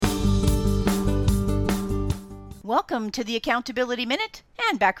Welcome to the Accountability Minute,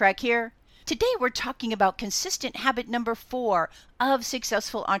 and Backrack here. Today we're talking about consistent habit number 4 of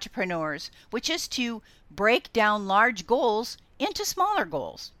successful entrepreneurs, which is to break down large goals into smaller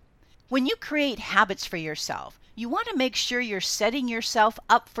goals. When you create habits for yourself, you want to make sure you're setting yourself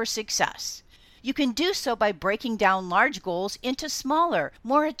up for success. You can do so by breaking down large goals into smaller,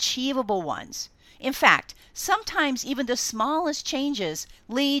 more achievable ones. In fact, sometimes even the smallest changes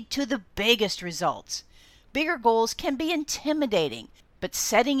lead to the biggest results. Bigger goals can be intimidating, but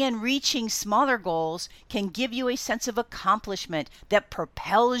setting and reaching smaller goals can give you a sense of accomplishment that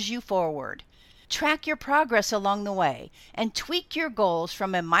propels you forward. Track your progress along the way and tweak your goals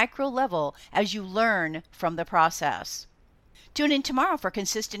from a micro level as you learn from the process. Tune in tomorrow for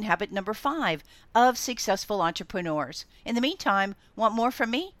consistent habit number 5 of successful entrepreneurs. In the meantime, want more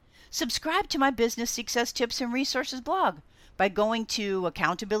from me? Subscribe to my business success tips and resources blog by going to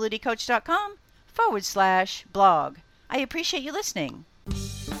accountabilitycoach.com/blog. I appreciate you listening.